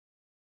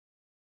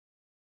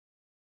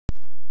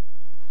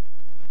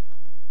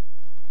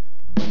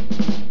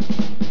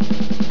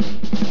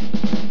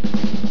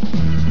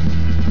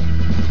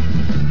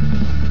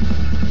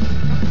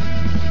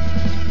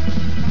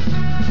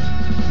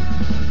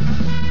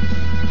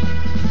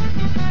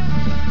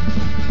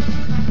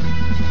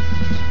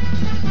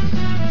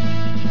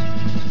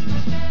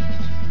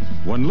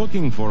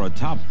looking for a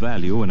top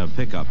value in a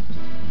pickup,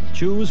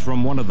 choose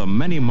from one of the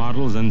many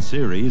models and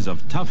series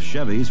of tough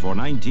Chevys for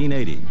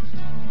 1980.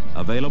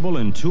 Available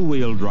in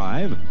two-wheel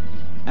drive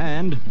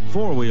and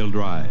four-wheel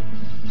drive.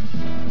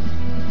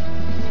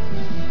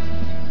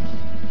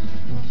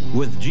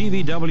 With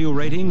GVW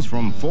ratings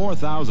from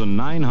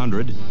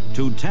 4,900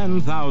 to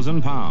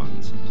 10,000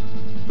 pounds.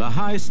 The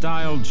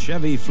high-styled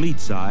Chevy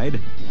Fleetside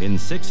in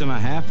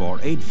 6.5 or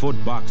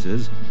 8-foot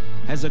boxes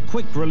has a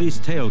quick-release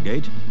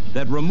tailgate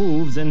that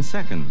removes in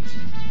seconds.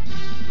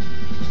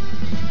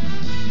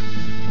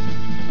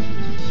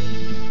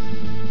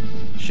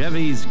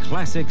 Chevy's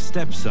classic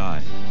step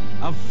side,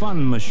 a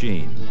fun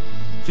machine,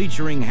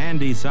 featuring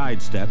handy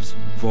side steps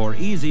for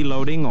easy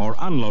loading or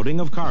unloading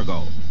of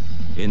cargo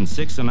in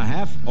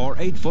 6.5 or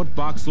 8-foot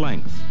box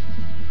lengths.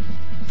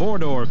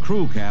 Four-door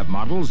crew cab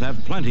models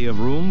have plenty of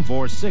room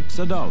for 6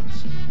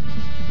 adults.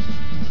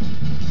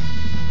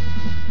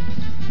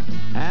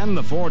 And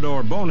the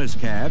four-door bonus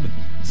cab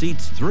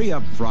seats 3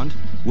 up front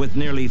with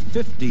nearly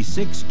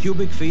 56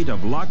 cubic feet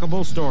of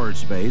lockable storage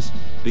space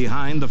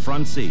behind the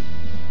front seat.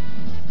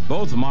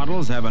 Both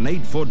models have an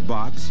 8-foot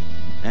box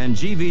and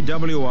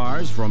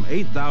GVWRs from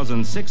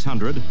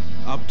 8,600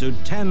 up to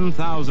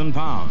 10,000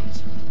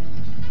 pounds.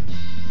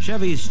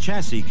 Chevy's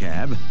chassis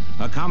cab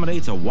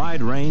accommodates a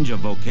wide range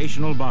of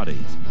vocational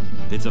bodies.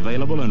 It's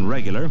available in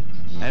regular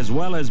as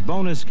well as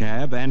bonus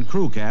cab and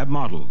crew cab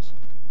models.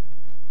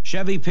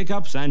 Chevy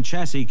pickups and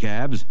chassis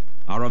cabs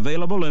are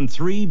available in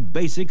 3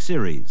 basic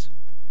series.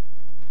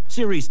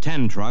 Series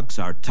 10 trucks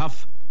are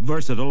tough,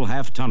 versatile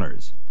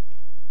half-tonners.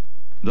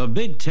 The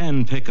Big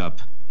 10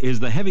 pickup is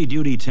the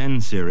heavy-duty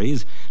 10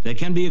 series that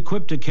can be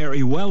equipped to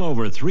carry well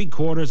over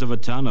 3/4 of a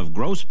ton of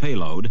gross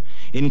payload,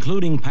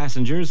 including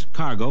passengers,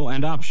 cargo,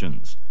 and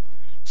options.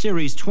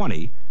 Series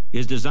 20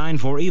 is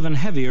designed for even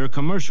heavier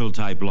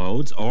commercial-type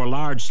loads or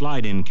large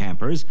slide-in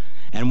campers,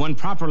 and when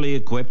properly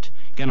equipped,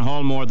 can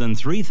haul more than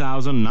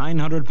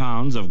 3,900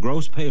 pounds of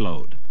gross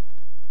payload.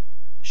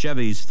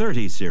 Chevy's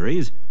 30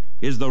 series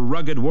is the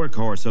rugged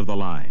workhorse of the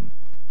line,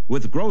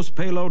 with gross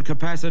payload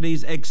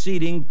capacities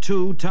exceeding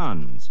 2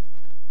 tons.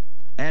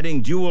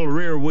 Adding dual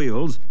rear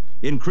wheels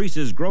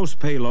increases gross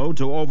payload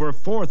to over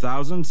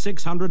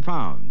 4,600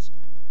 pounds,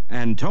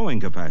 and towing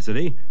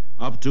capacity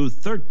up to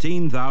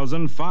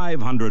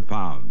 13,500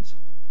 pounds.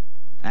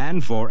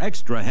 And for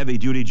extra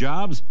heavy-duty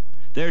jobs,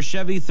 there's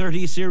Chevy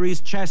 30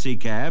 series chassis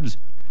cabs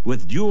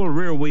with dual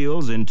rear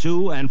wheels in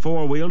 2- and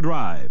 4-wheel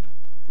drive,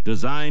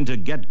 designed to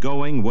get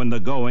going when the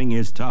going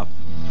is tough.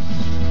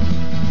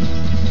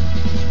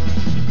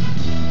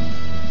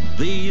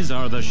 These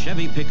are the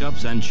Chevy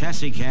pickups and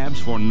chassis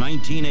cabs for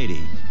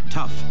 1980.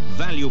 Tough,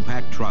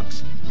 value-packed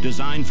trucks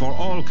designed for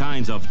all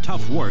kinds of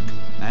tough work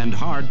and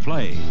hard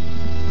play.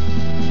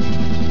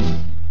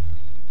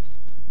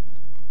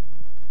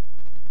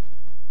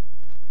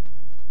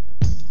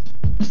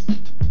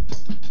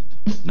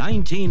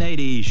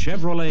 '80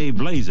 Chevrolet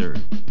Blazer,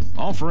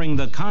 offering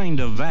the kind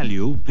of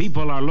value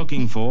people are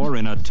looking for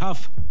in a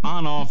tough,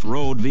 on-off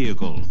road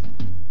vehicle.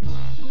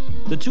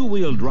 The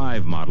two-wheel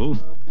drive model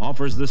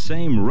offers the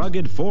same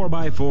rugged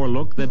 4x4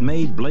 look that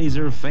made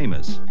Blazer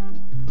famous,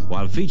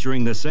 while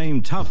featuring the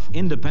same tough,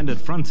 independent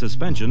front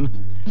suspension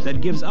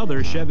that gives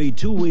other Chevy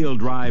two-wheel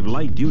drive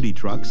light-duty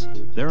trucks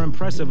their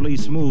impressively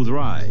smooth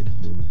ride.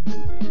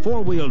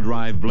 Four-wheel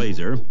drive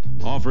Blazer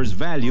offers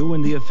value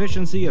in the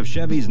efficiency of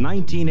Chevy's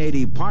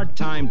 1980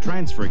 part-time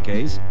transfer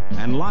case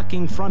and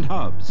locking front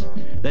hubs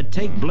that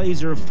take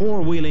Blazer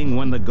four-wheeling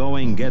when the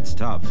going gets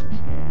tough,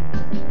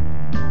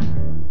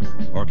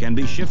 or can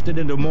be shifted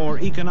into more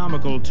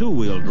economical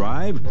two-wheel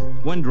drive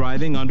when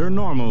driving under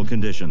normal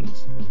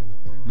conditions.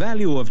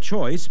 Value of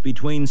choice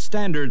between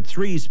standard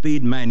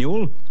 3-speed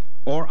manual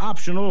or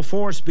optional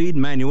 4-speed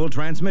manual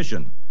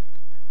transmission,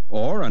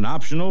 or an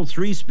optional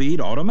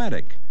 3-speed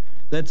automatic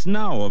that's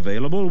now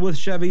available with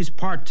Chevy's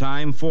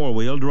part-time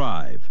 4-wheel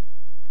drive.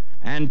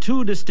 And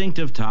 2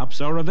 distinctive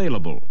tops are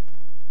available: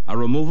 a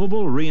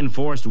removable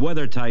reinforced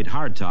weather-tight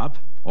hardtop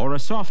or a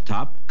soft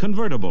top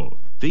convertible,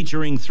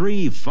 featuring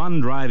 3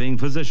 fun driving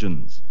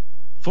positions: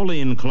 fully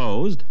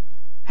enclosed,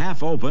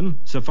 half open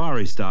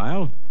safari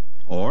style,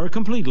 or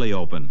completely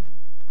open.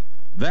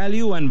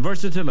 Value and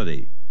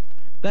versatility.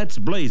 That's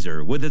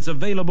Blazer with its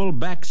available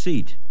back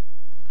seat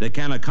that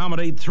can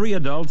accommodate 3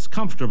 adults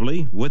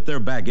comfortably with their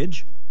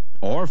baggage,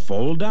 or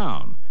fold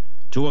down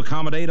to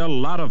accommodate a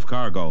lot of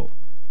cargo,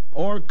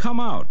 or come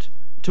out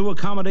to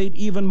accommodate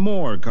even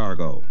more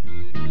cargo.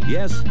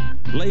 Yes,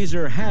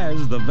 Blazer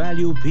has the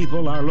value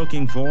people are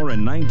looking for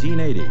in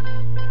 1980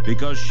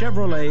 because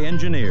Chevrolet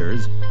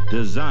engineers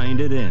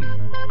designed it in.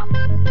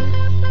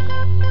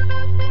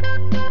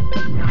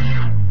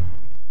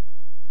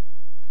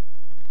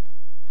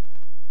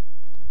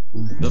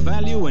 The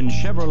value in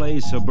Chevrolet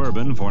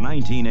Suburban for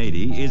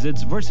 1980 is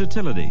its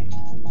versatility.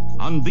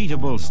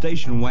 unbeatable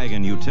station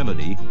wagon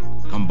utility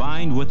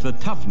combined with the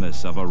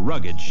toughness of a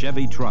rugged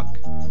Chevy truck.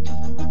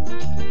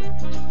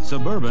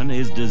 Suburban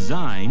is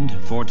designed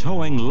for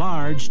towing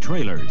large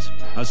trailers.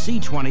 A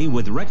C20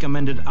 with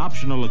recommended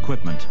optional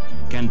equipment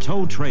can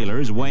tow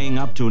trailers weighing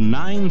up to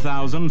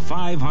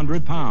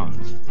 9,500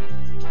 pounds.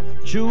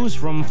 Choose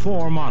from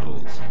 4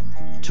 models: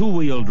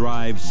 two-wheel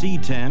drive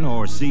C10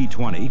 or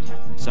C20,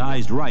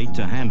 sized right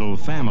to handle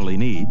family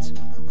needs,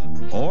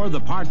 or the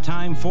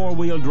part-time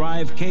 4-wheel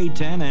drive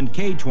K10 and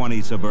K20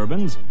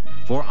 Suburbans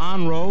for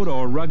on-road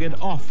or rugged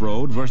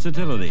off-road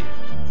versatility.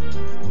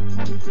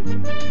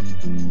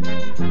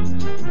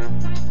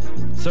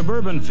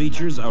 Suburban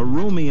features a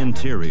roomy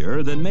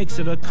interior that makes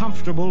it a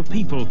comfortable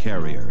people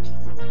carrier,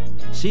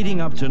 seating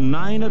up to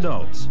 9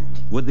 adults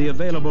with the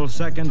available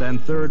second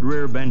and third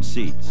rear bench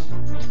seats.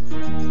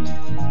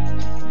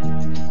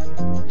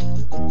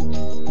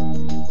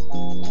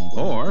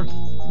 Or,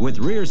 with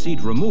rear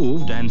seat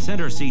removed and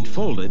center seat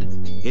folded,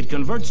 it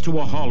converts to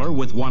a hauler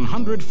with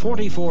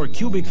 144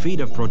 cubic feet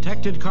of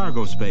protected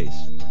cargo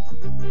space.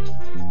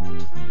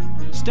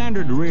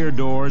 Standard rear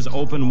doors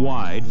open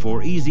wide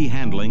for easy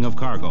handling of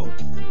cargo,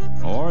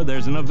 or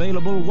there's an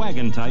available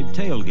wagon-type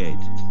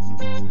tailgate.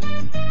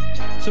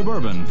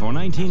 Suburban for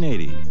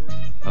 1980,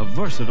 a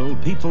versatile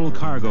people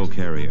cargo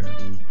carrier,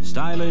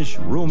 stylish,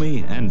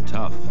 roomy, and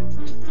tough.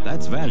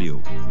 That's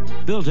value,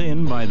 built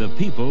in by the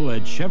people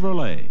at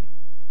Chevrolet.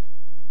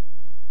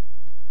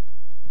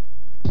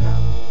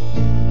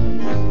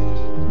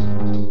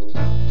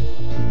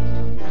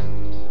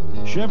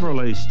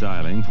 Chevrolet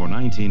styling for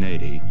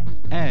 1980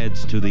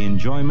 adds to the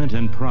enjoyment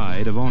and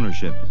pride of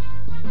ownership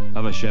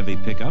of a Chevy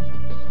pickup,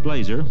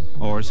 Blazer,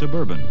 or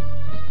Suburban.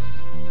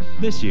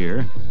 This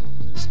year,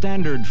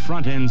 standard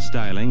front-end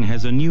styling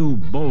has a new,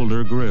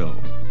 bolder grille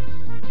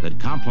that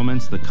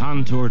complements the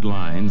contoured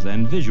lines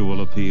and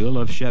visual appeal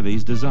of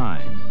Chevy's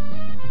design.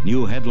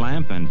 New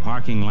headlamp and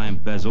parking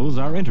lamp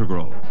bezels are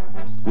integral,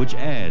 which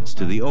adds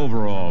to the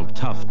overall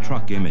tough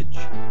truck image.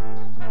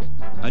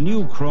 A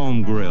new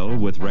chrome grille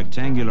with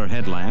rectangular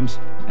headlamps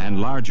and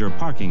larger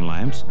parking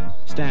lamps,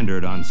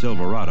 standard on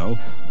Silverado,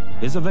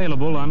 is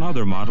available on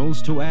other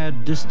models to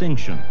add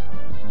distinction.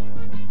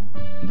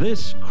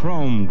 This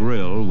chrome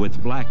grille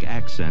with black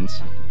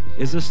accents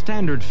is a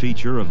standard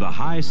feature of the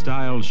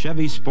high-style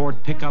Chevy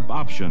Sport pickup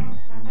option,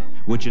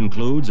 which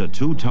includes a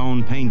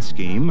 2-tone paint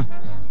scheme,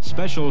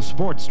 special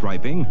sport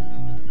striping,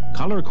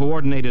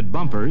 color-coordinated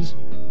bumpers,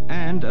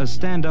 and a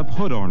stand-up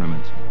hood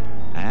ornament.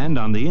 And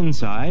on the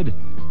inside,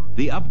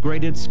 the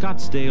upgraded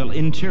Scottsdale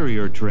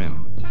interior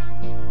trim,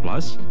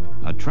 plus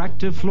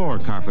attractive floor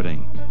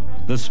carpeting.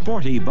 The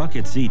sporty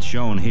bucket seats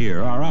shown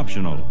here are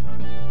optional.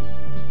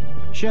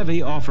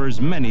 Chevy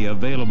offers many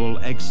available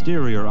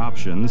exterior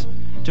options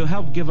to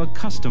help give a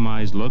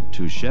customized look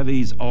to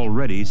Chevy's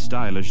already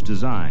stylish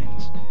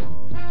designs.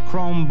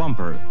 Chrome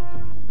bumper,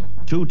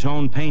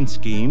 2-tone paint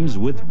schemes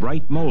with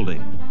bright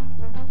molding,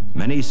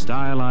 many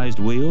stylized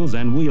wheels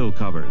and wheel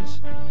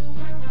covers,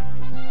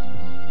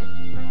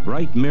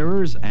 bright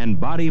mirrors and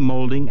body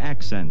molding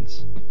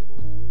accents.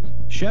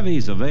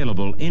 Chevy's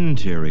available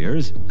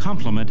interiors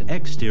complement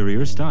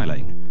exterior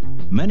styling.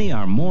 Many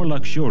are more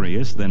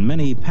luxurious than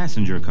many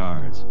passenger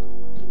cars.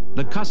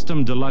 The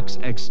Custom Deluxe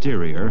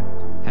exterior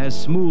has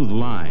smooth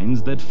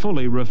lines that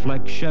fully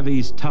reflect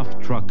Chevy's tough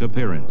truck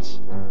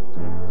appearance.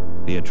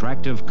 The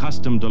attractive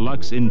Custom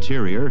Deluxe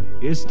interior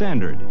is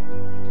standard.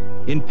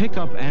 In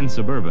pickup and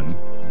Suburban,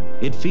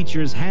 it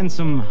features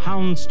handsome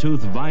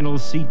houndstooth vinyl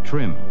seat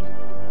trim,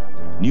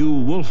 new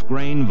wolf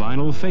grain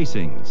vinyl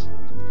facings,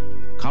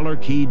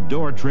 color-keyed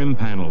door trim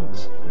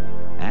panels,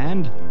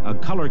 and a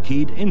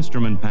color-keyed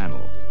instrument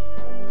panel.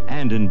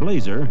 And in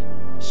Blazer,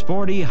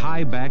 sporty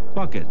high-back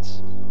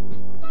buckets.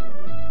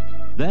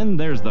 Then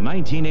there's the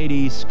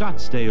 1980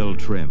 Scottsdale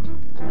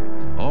trim.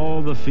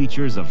 All the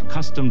features of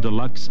Custom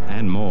Deluxe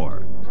and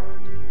more.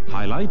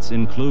 Highlights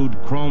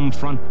include chrome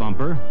front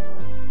bumper,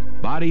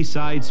 body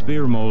side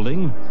spear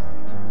molding,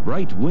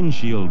 bright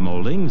windshield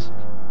moldings,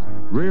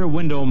 rear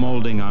window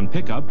molding on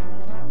pickup,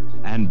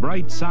 and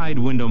bright side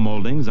window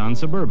moldings on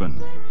Suburban.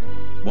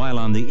 While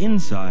on the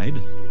inside,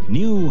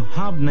 new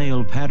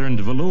hobnail patterned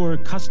velour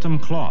custom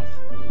cloth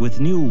with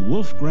new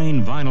wolf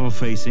grain vinyl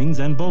facings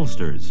and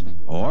bolsters.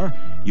 Or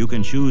you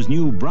can choose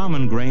new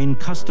Brahmin grain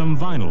custom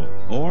vinyl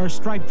or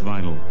striped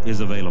vinyl is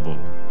available.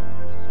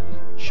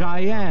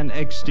 Cheyenne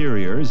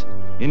exteriors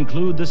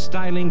include the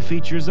styling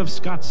features of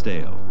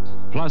Scottsdale,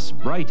 plus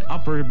bright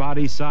upper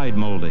body side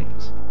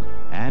moldings,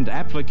 and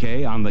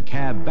applique on the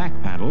cab back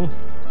panel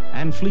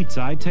and fleet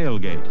side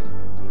tailgate.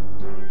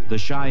 The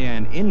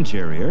Cheyenne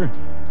interior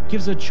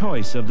gives a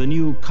choice of the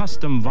new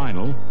custom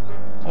vinyl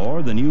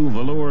or the new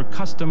velour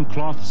custom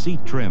cloth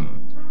seat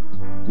trim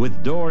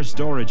with door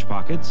storage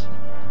pockets,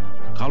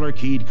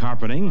 color-keyed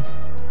carpeting,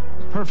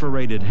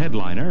 perforated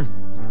headliner,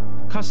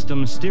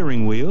 custom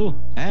steering wheel,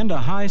 and a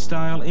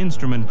high-style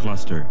instrument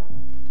cluster.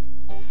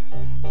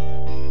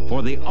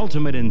 For the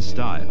ultimate in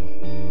style,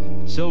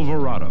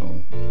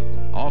 Silverado,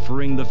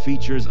 offering the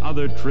features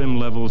other trim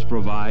levels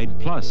provide,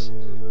 plus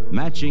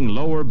matching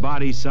lower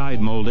body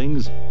side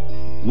moldings,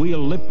 wheel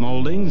lip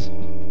moldings,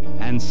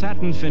 and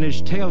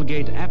satin-finished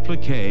tailgate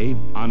applique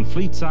on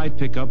fleet-side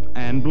pickup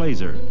and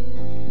Blazer.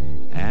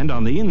 And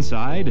on the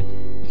inside,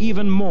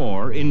 even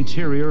more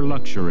interior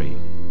luxury.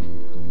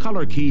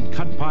 Color-keyed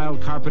cut-pile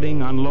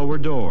carpeting on lower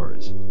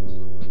doors.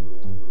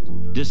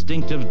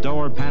 Distinctive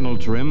door panel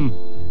trim,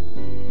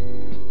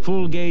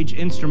 full-gauge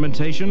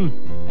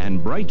instrumentation,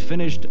 and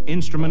bright-finished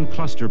instrument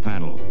cluster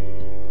panel.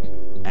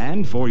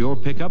 And for your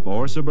pickup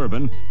or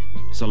Suburban,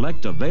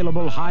 select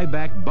available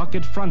high-back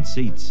bucket front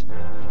seats,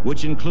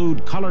 which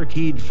include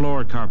color-keyed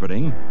floor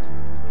carpeting,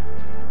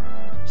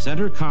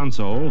 center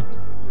console,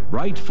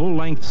 bright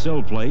full-length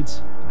sill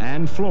plates,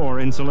 and floor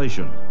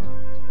insulation.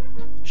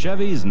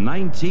 Chevy's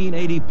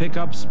 1980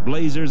 pickups,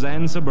 Blazers,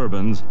 and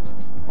Suburbans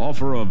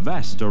offer a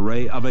vast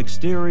array of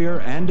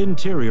exterior and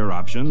interior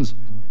options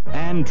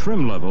and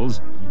trim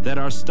levels that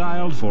are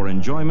styled for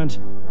enjoyment,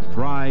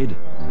 pride,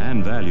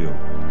 and value.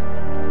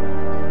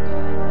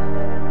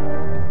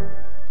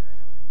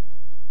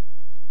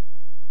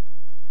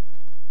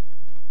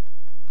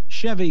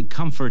 Chevy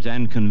comfort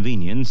and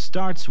convenience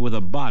starts with a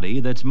body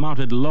that's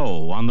mounted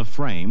low on the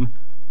frame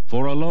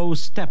for a low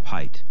step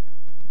height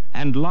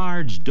and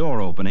large door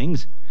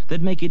openings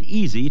that make it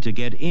easy to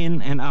get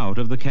in and out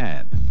of the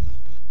cab.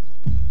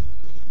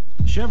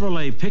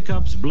 Chevrolet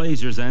pickups,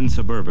 Blazers, and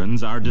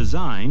Suburbans are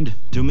designed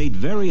to meet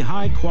very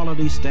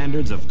high-quality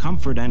standards of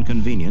comfort and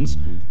convenience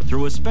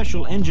through a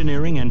special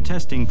engineering and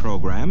testing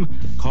program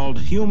called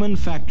Human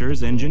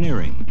Factors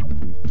Engineering.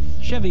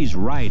 Chevy's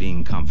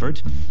riding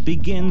comfort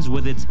begins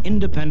with its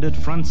independent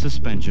front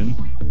suspension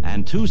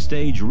and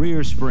two-stage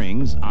rear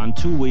springs on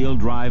two-wheel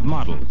drive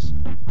models.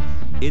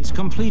 It's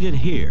completed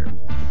here,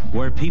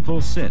 where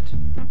people sit,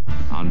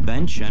 on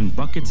bench and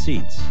bucket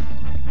seats.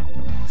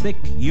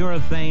 Thick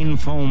urethane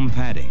foam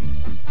padding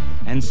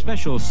and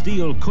special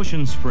steel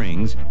cushion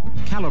springs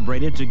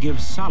calibrated to give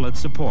solid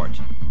support,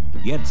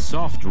 yet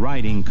soft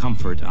riding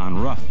comfort on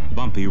rough,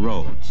 bumpy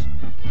roads.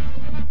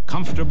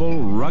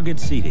 Comfortable, rugged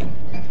seating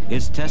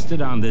is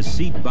tested on this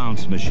seat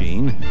bounce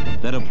machine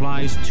that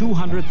applies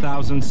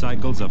 200,000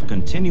 cycles of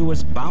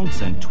continuous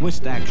bounce and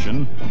twist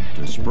action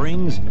to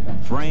springs,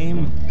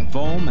 frame,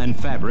 foam, and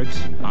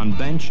fabrics on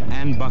bench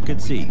and bucket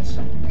seats.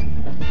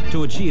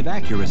 To achieve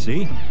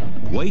accuracy,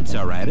 weights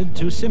are added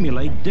to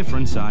simulate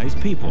different size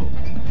people.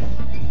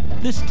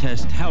 This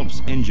test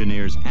helps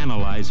engineers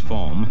analyze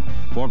foam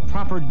for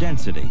proper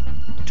density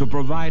to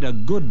provide a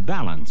good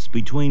balance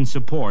between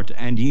support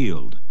and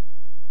yield.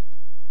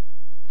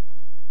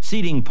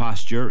 Seating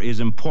posture is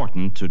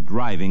important to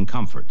driving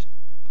comfort.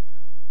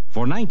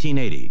 For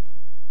 1980,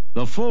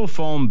 the full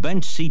foam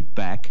bench seat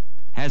back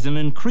has an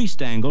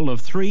increased angle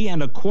of 3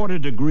 1/4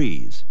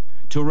 degrees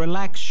to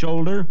relax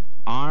shoulder,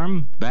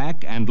 arm,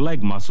 back, and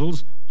leg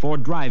muscles for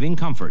driving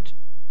comfort.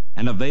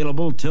 An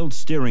available tilt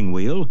steering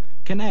wheel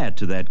can add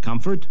to that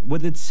comfort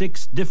with its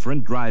 6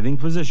 different driving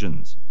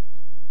positions.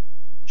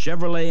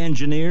 Chevrolet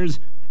engineers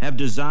have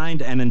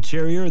designed an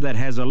interior that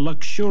has a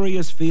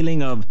luxurious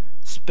feeling of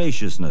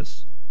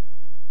spaciousness.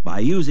 By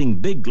using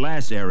big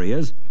glass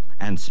areas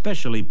and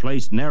specially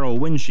placed narrow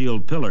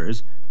windshield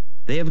pillars,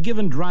 they have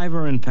given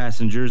driver and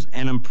passengers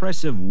an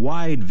impressive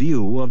wide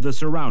view of the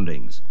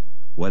surroundings,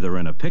 whether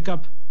in a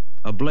pickup,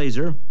 a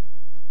Blazer,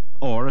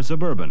 or a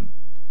Suburban.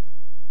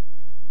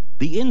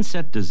 The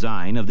inset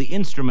design of the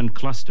instrument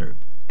cluster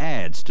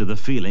adds to the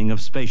feeling of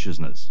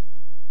spaciousness.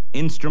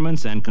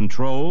 Instruments and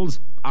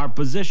controls are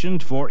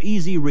positioned for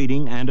easy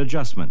reading and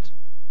adjustment.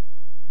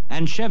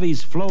 And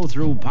Chevy's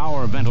flow-through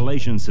power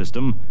ventilation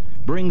system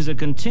brings a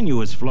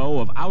continuous flow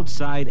of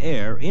outside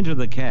air into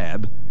the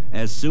cab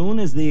as soon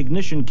as the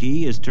ignition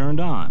key is turned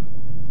on.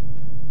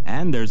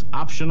 And there's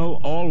optional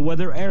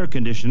all-weather air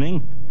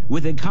conditioning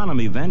with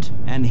economy vent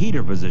and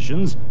heater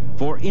positions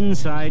for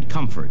inside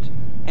comfort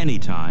any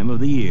time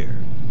of the year.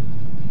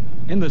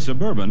 In the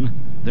Suburban,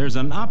 there's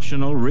an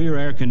optional rear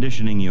air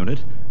conditioning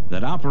unit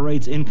that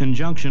operates in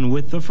conjunction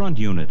with the front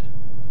unit.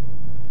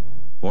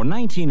 For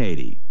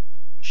 1980,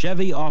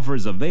 Chevy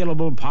offers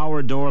available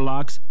power door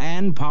locks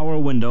and power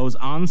windows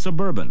on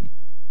Suburban,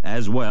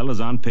 as well as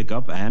on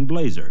pickup and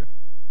Blazer.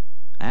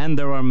 And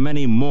there are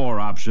many more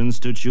options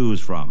to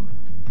choose from,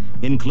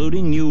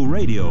 including new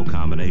radio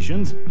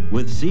combinations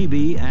with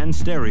CB and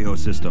stereo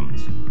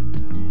systems.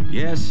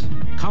 Yes,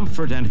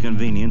 comfort and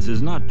convenience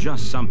is not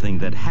just something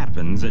that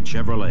happens at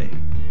Chevrolet.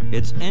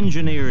 It's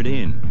engineered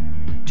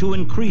in to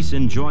increase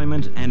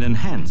enjoyment and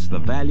enhance the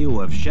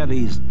value of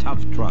Chevy's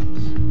tough trucks.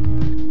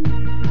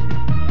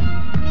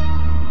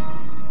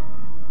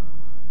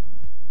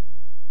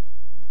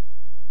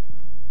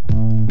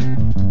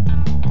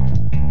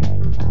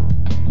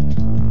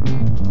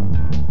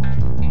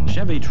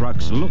 Chevy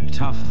trucks look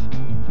tough,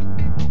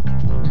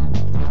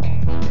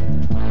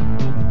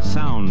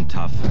 sound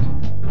tough,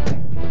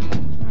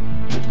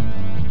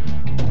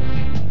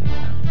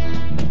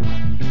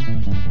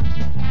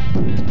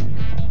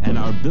 and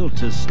are built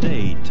to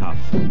stay tough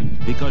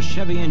because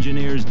Chevy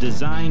engineers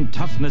designed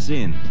toughness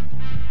in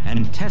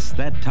and test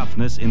that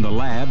toughness in the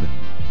lab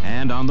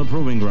and on the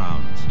proving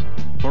grounds.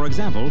 For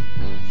example,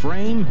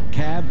 frame,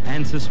 cab,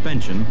 and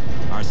suspension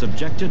are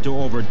subjected to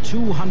over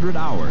 200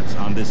 hours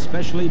on this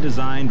specially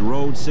designed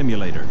road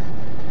simulator.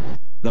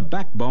 The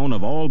backbone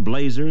of all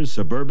Blazers,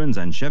 Suburbans,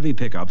 and Chevy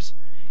pickups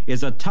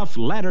is a tough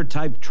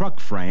ladder-type truck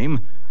frame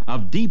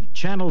of deep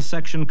channel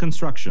section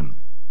construction.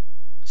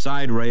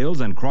 Side rails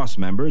and cross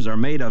members are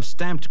made of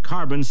stamped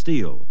carbon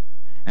steel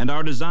and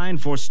are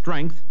designed for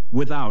strength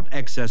without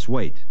excess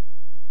weight.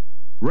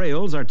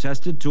 Rails are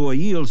tested to a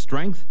yield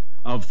strength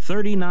of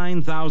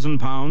 39,000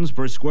 pounds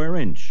per square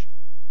inch.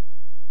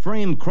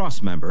 Frame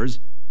cross members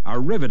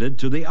are riveted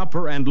to the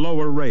upper and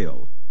lower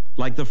rail,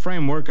 like the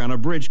framework on a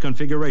bridge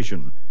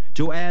configuration,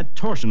 to add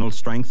torsional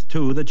strength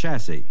to the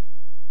chassis.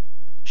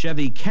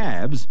 Chevy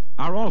cabs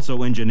are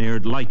also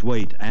engineered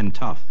lightweight and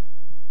tough.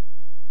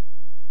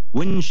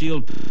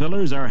 Windshield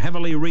pillars are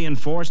heavily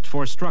reinforced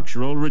for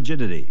structural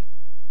rigidity.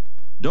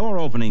 Door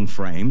opening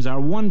frames are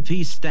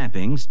one-piece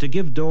stampings to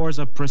give doors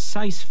a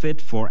precise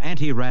fit for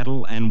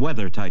anti-rattle and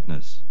weather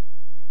tightness.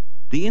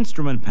 The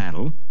instrument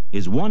panel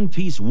is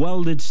one-piece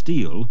welded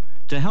steel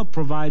to help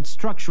provide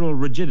structural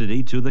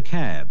rigidity to the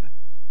cab.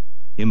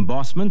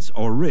 Embossments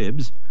or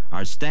ribs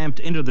are stamped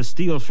into the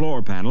steel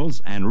floor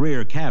panels and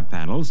rear cab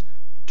panels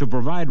to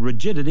provide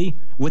rigidity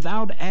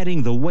without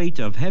adding the weight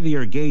of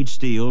heavier gauge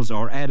steels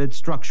or added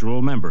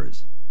structural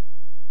members.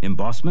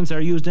 Embossments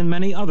are used in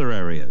many other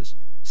areas,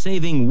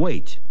 saving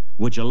weight,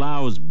 which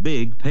allows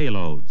big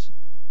payloads.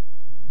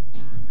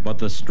 But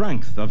the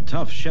strength of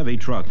tough Chevy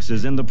trucks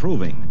is in the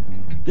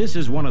proving. This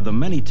is one of the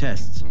many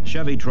tests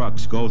Chevy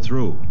trucks go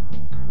through.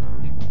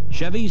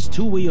 Chevy's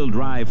two-wheel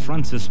drive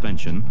front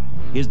suspension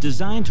is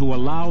designed to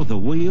allow the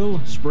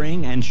wheel,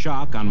 spring, and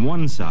shock on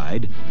one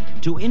side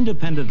to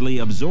independently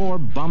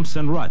absorb bumps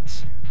and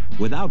ruts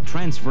without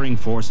transferring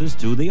forces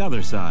to the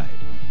other side.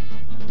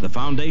 The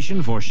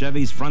foundation for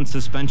Chevy's front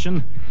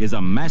suspension is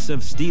a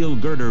massive steel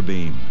girder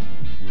beam.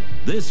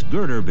 This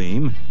girder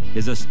beam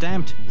is a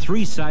stamped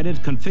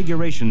three-sided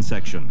configuration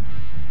section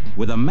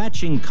with a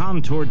matching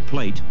contoured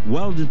plate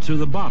welded to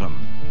the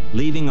bottom,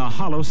 leaving a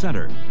hollow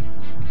center.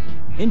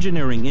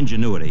 Engineering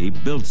ingenuity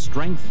built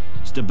strength,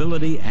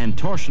 stability, and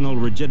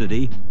torsional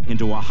rigidity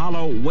into a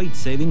hollow,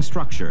 weight-saving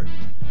structure,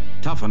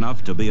 tough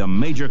enough to be a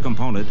major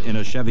component in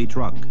a Chevy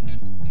truck.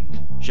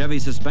 Chevy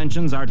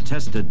suspensions are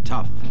tested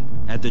tough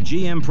at the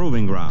GM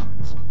proving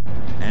grounds.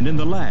 And in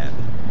the lab,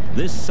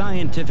 this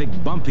scientific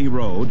bumpy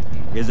road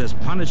is as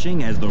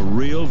punishing as the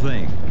real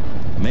thing,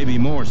 maybe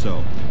more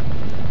so.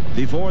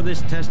 Before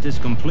this test is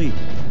complete,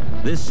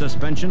 this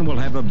suspension will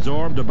have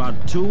absorbed about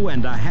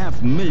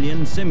 2.5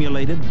 million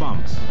simulated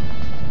bumps.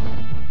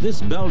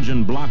 This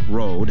Belgian block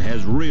road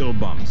has real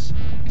bumps,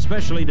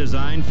 specially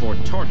designed for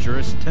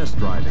torturous test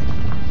driving,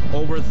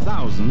 over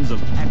thousands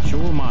of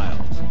actual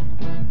miles.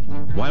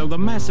 While the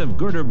massive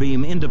girder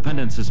beam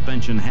independent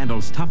suspension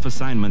handles tough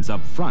assignments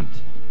up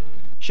front,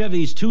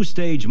 Chevy's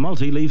two-stage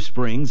multi-leaf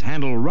springs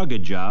handle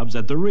rugged jobs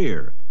at the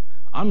rear.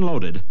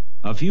 Unloaded,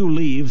 a few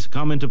leaves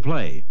come into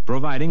play,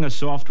 providing a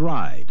soft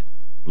ride.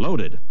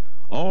 Loaded,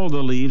 all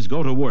the leaves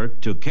go to work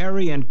to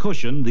carry and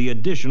cushion the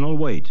additional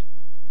weight.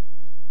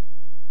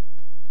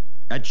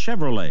 At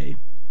Chevrolet,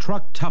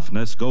 truck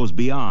toughness goes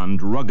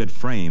beyond rugged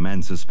frame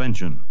and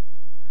suspension.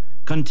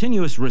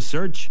 Continuous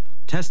research,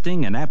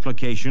 testing, and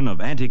application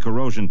of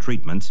anti-corrosion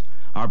treatments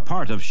are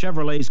part of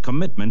Chevrolet's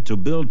commitment to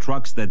build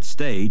trucks that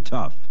stay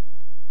tough.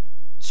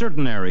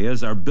 Certain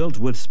areas are built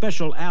with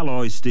special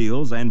alloy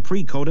steels and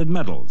pre-coated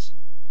metals.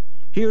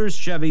 Here's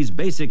Chevy's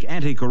basic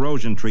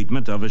anti-corrosion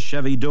treatment of a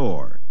Chevy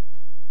door.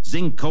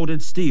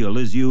 Zinc-coated steel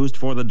is used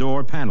for the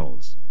door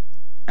panels.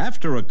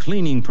 After a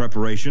cleaning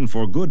preparation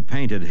for good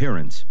paint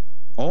adherence,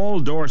 all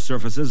door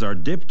surfaces are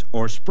dipped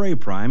or spray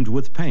primed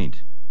with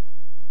paint.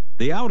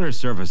 The outer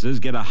surfaces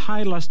get a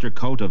high luster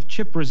coat of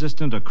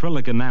chip-resistant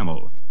acrylic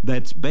enamel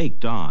that's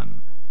baked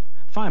on.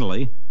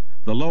 Finally,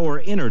 the lower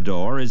inner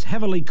door is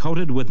heavily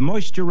coated with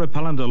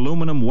moisture-repellent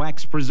aluminum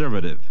wax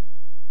preservative.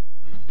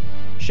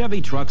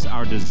 Chevy trucks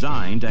are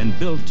designed and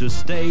built to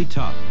stay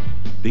tough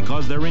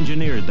because they're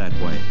engineered that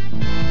way.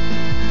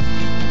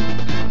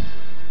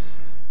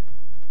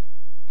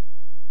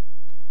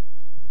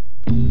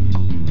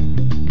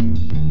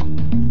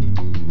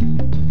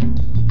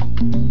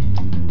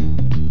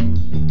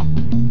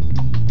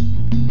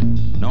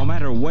 No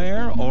matter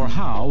where or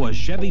how a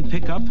Chevy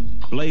pickup,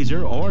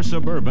 Blazer, or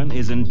Suburban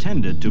is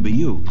intended to be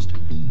used,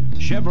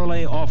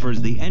 Chevrolet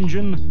offers the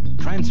engine,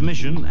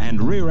 transmission,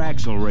 and rear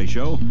axle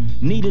ratio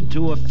needed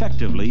to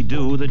effectively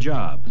do the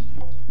job.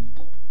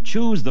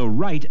 Choose the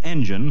right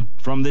engine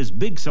from this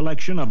big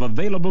selection of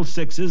available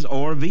 6s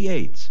or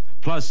V8s,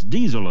 plus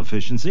diesel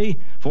efficiency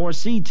for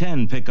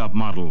C10 pickup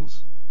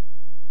models.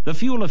 The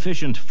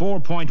fuel-efficient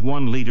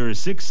 4.1-liter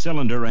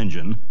 6-cylinder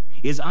engine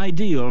is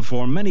ideal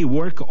for many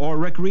work or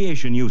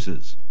recreation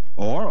uses,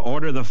 or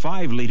order the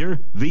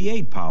 5-liter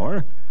V8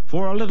 power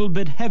for a little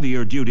bit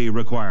heavier duty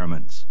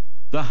requirements.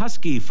 The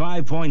Husky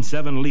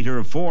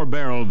 5.7-liter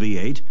 4-barrel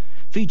V8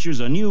 features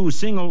a new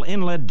single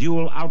inlet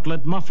dual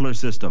outlet muffler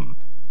system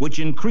which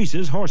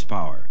increases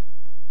horsepower.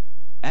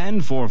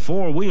 And for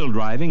four-wheel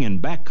driving in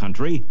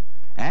backcountry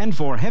and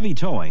for heavy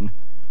towing,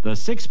 the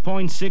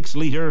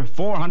 6.6-liter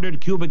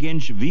 400 cubic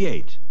inch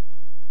V8.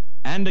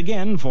 And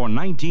again for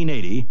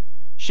 1980,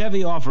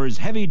 Chevy offers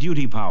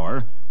heavy-duty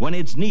power when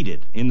it's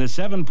needed in the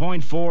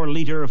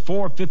 7.4-liter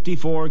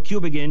 454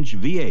 cubic inch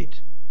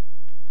V8.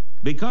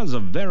 Because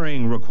of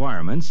varying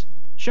requirements,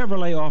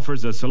 Chevrolet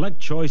offers a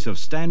select choice of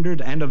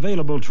standard and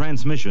available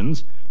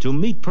transmissions to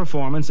meet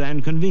performance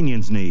and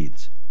convenience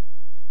needs.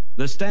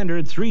 The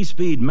standard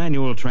 3-speed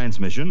manual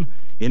transmission,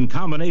 in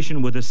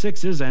combination with the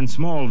 6s and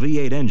small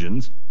V8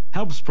 engines,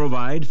 helps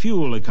provide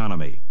fuel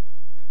economy.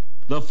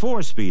 The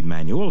 4-speed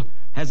manual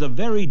has a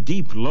very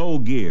deep low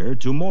gear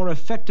to more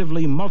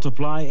effectively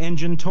multiply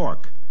engine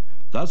torque,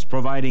 thus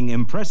providing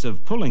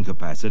impressive pulling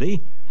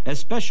capacity,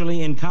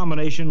 especially in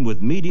combination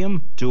with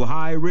medium to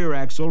high rear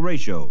axle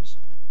ratios.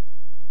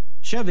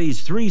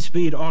 Chevy's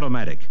 3-speed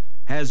automatic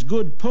has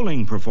good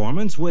pulling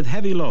performance with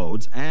heavy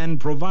loads and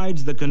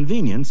provides the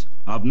convenience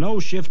of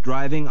no-shift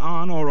driving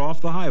on or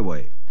off the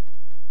highway.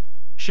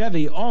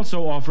 Chevy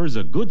also offers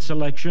a good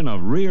selection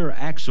of rear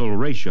axle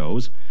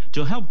ratios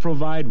to help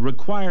provide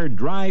required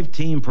drive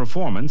team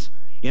performance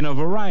in a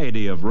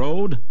variety of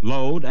road,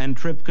 load, and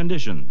trip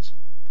conditions.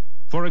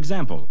 For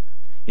example,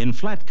 in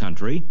flat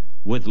country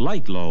with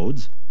light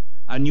loads,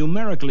 a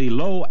numerically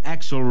low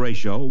axle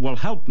ratio will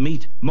help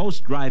meet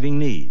most driving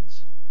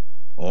needs.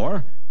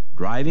 Or,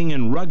 driving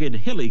in rugged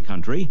hilly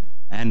country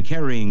and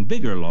carrying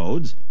bigger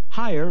loads,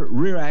 higher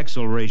rear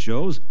axle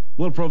ratios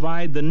will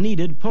provide the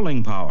needed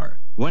pulling power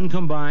when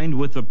combined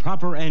with the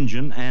proper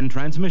engine and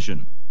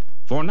transmission.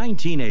 For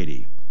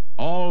 1980,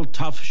 all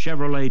tough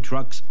Chevrolet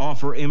trucks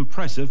offer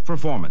impressive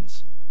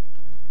performance.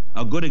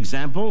 A good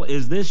example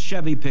is this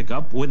Chevy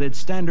pickup with its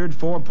standard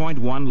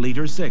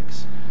 4.1-liter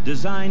 6,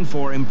 designed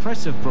for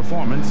impressive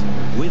performance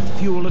with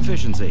fuel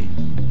efficiency,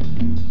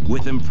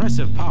 with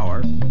impressive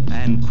power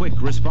and quick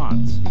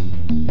response.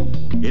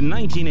 In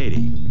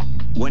 1980,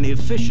 when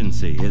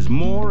efficiency is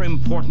more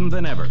important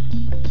than ever,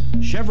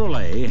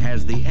 Chevrolet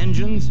has the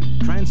engines,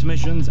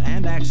 transmissions,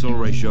 and axle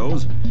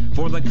ratios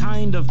for the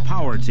kind of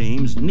power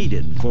teams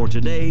needed for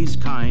today's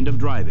kind of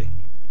driving.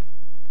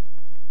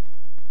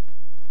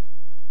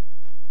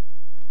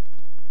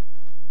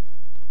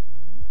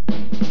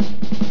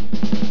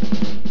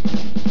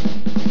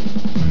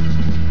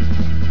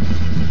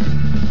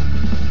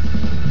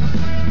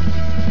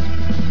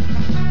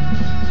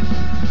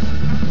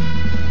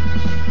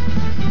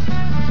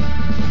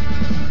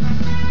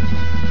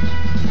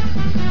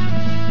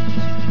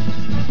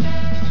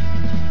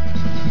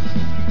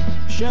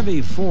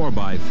 Chevy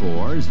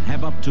 4x4s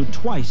have up to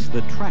twice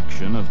the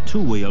traction of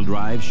two-wheel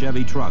drive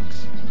Chevy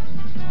trucks.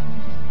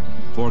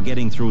 For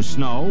getting through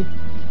snow,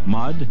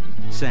 mud,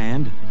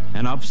 sand,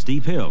 and up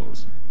steep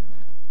hills.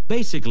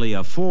 Basically,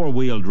 a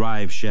four-wheel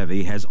drive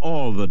Chevy has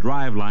all the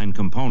driveline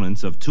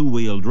components of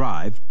two-wheel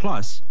drive,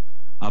 plus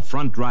a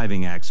front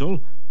driving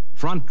axle,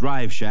 front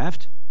drive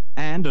shaft,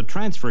 and a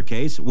transfer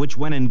case which,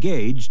 when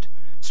engaged,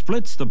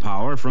 splits the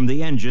power from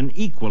the engine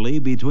equally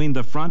between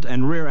the front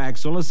and rear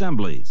axle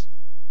assemblies.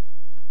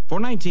 For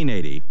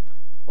 1980,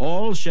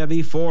 all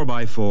Chevy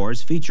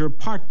 4x4s feature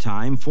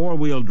part-time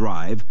four-wheel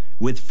drive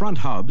with front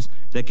hubs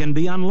that can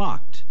be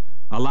unlocked,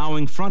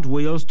 allowing front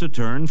wheels to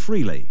turn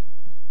freely.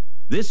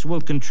 This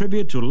will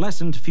contribute to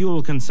lessened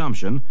fuel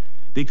consumption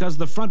because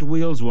the front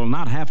wheels will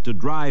not have to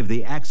drive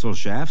the axle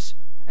shafts,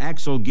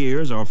 axle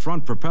gears, or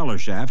front propeller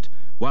shaft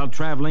while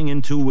traveling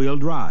in two-wheel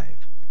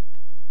drive.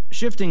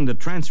 Shifting the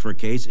transfer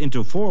case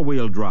into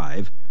four-wheel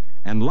drive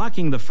and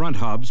locking the front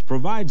hubs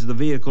provides the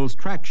vehicle's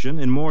traction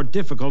in more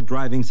difficult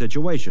driving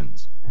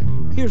situations.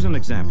 Here's an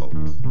example.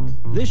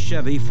 This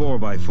Chevy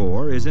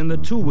 4x4 is in the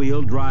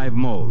two-wheel drive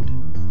mode.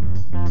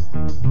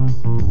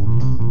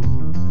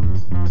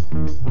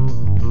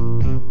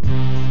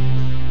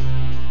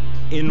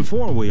 In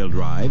four-wheel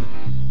drive,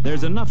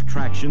 there's enough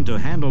traction to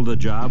handle the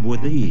job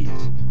with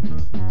ease.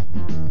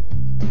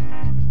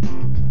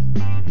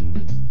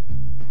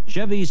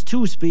 Chevy's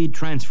two-speed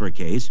transfer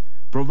case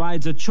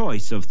provides a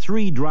choice of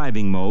 3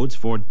 driving modes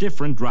for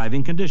different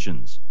driving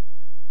conditions.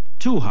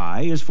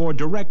 2-high is for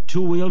direct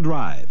two-wheel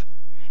drive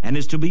and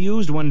is to be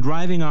used when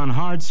driving on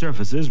hard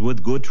surfaces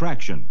with good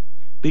traction.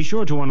 Be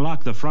sure to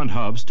unlock the front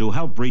hubs to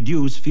help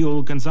reduce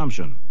fuel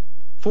consumption.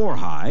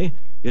 4-high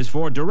is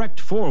for direct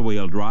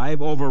four-wheel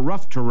drive over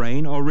rough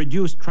terrain or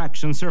reduced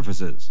traction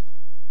surfaces.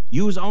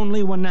 Use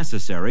only when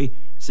necessary,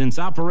 since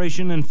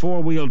operation in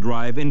four-wheel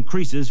drive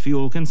increases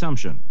fuel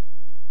consumption.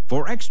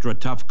 For extra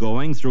tough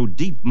going through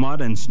deep mud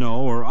and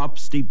snow or up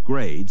steep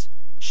grades,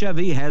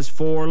 Chevy has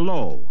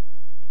 4-low.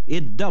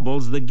 It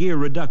doubles the gear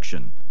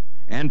reduction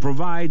and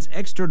provides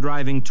extra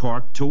driving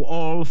torque to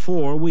all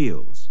 4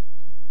 wheels.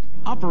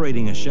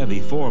 Operating a Chevy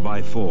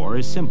 4x4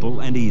 is simple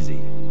and easy.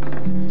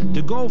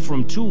 To go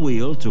from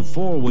two-wheel to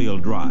four-wheel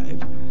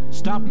drive,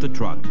 stop the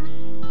truck,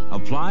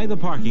 apply the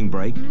parking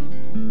brake,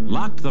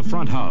 lock the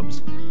front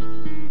hubs,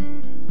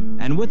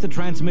 and with the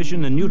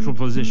transmission in neutral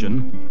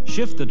position,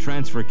 shift the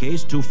transfer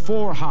case to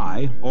 4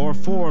 high or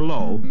 4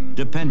 low,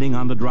 depending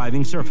on the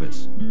driving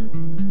surface.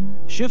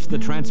 Shift the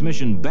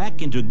transmission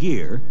back into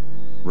gear,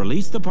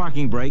 release the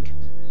parking brake,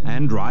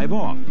 and drive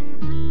off.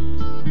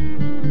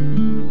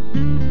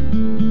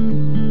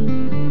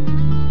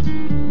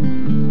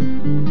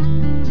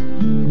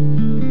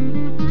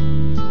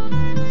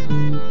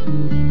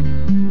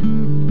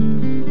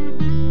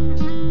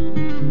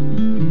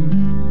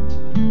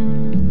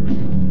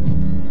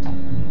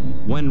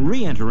 When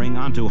re-entering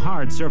onto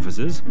hard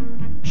surfaces,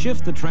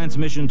 shift the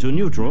transmission to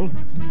neutral,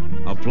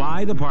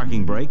 apply the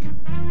parking brake,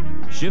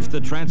 shift the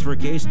transfer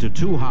case to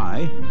 2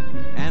 high,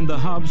 and the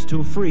hubs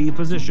to free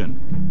position.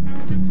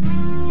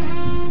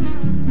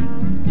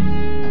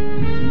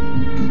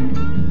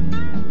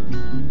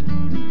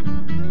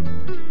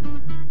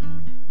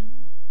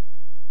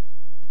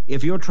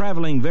 If you're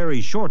traveling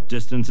very short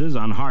distances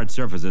on hard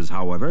surfaces,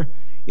 however,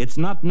 it's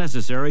not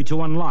necessary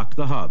to unlock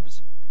the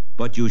hubs,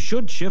 but you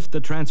should shift the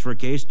transfer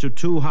case to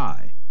 2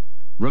 high.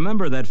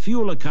 Remember that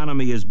fuel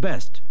economy is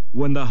best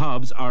when the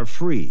hubs are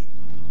free.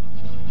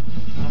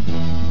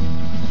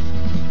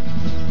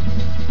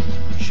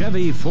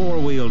 Chevy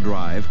 4-wheel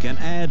drive can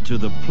add to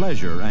the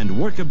pleasure and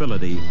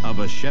workability of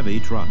a Chevy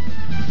truck.